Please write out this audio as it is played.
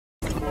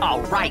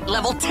All right,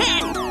 level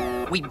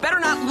 10. We better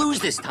not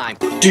lose this time.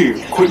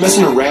 Dude, quit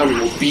messing around and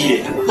we'll beat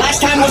it. Last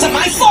time wasn't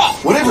my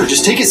fault. Whatever,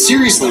 just take it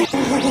seriously.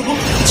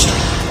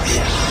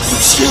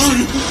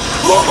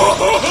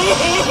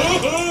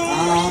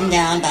 Calm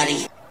down,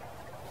 buddy.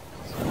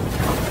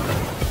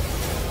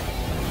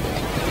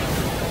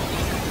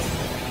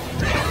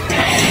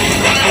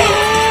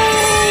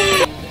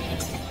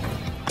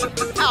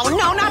 Oh,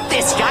 no, not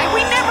this guy.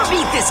 We never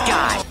beat this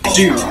guy.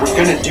 Dude, we're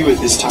gonna do it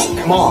this time.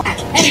 Come on.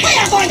 And we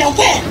are going to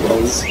win!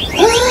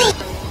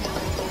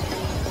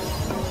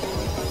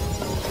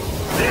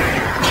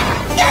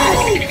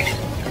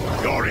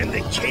 You're in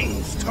the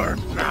king's turn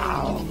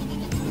now.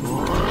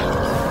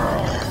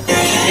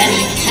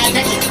 Ready,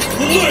 Patrick?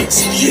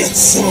 Let's get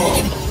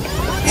some.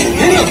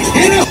 Hit him!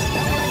 Hit him!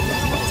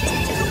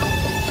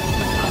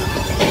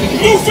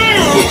 No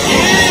fair!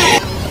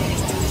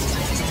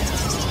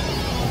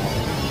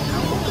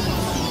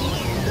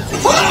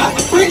 Ah!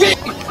 Rigby!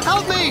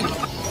 Help me!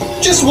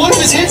 Just one of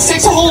his hits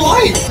takes a whole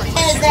life!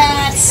 Is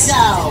that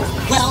so?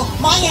 Well,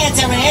 my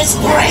answer is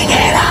bring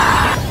it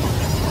on!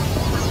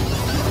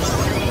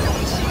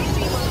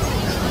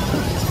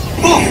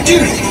 Oh,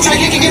 dude! Try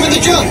kicking him in the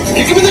jump!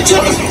 Kick him in the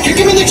jump! Kick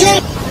him in the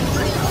jump!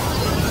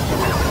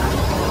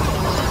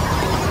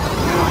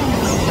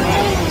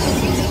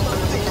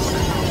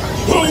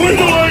 Wait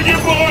till I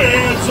get my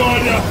hands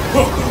on ya!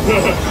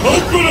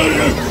 I'm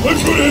gonna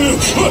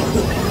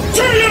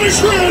tear you to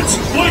shreds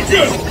like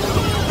this!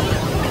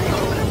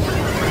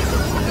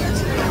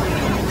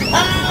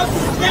 Oh,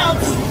 no,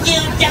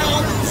 you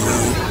don't!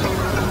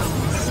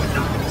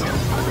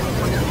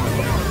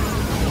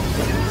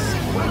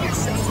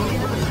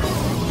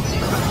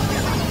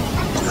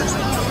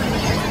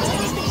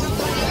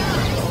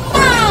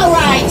 All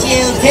right, you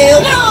two,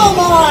 no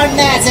more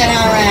messing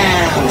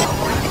around!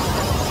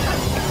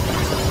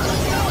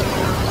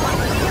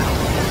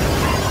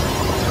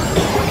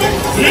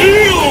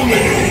 Feel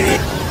me!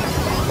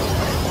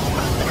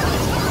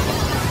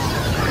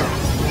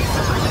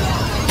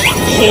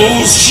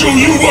 I'll show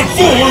you what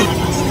for!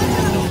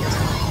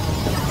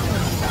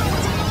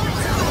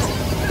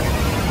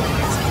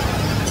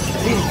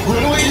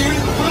 Run away, dude!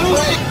 Run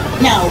away!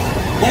 No,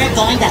 we're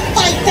going to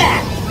fight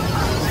back!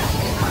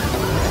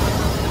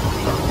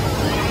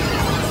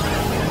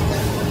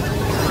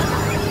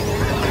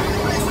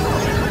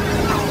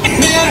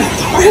 Man,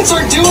 our hits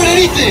aren't doing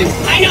anything!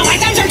 I know, my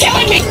thumbs are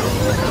killing me.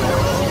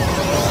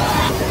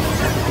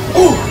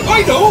 Oh,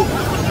 I know!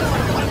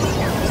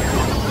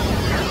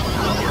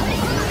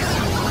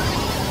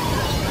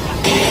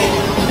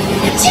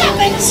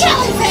 Jumping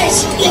jellyfish!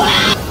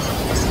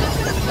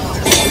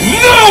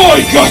 Now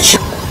I got you!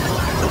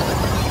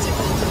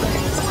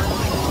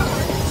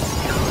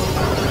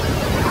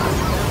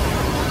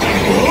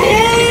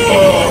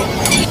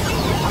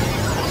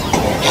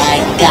 I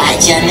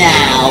got you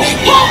now!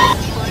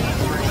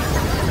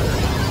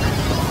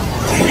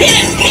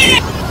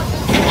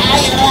 How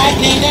you like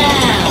me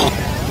now?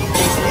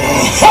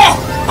 Ha!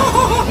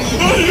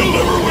 You'll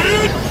never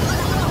win!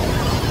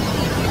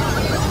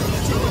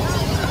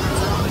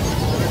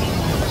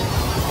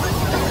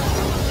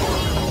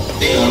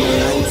 Come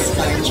on,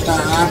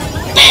 SpongeBob.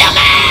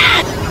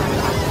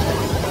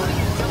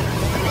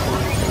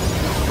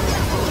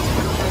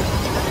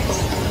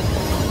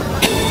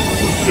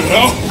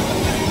 Now,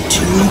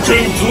 two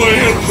can play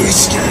at this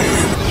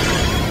game.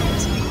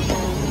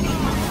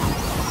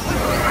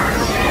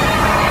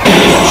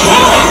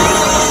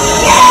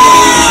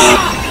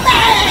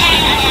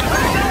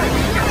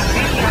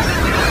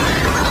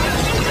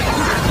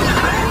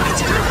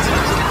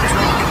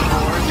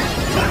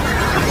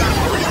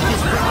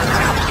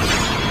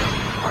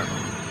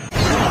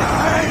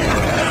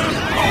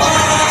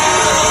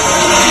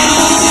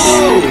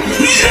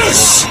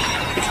 Yes!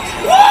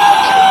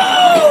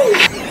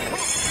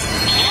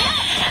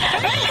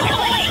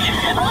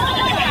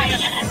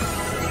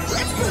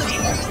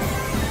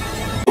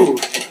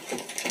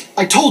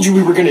 I told you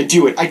we were gonna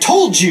do it! I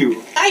told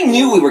you! I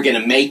knew we were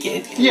gonna make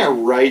it. Yeah,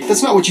 right.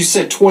 That's not what you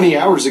said 20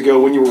 hours ago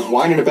when you were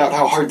whining about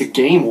how hard the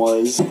game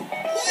was. How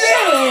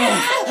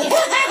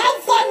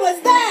fun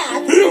was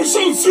that? It was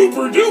so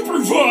super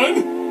duper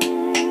fun!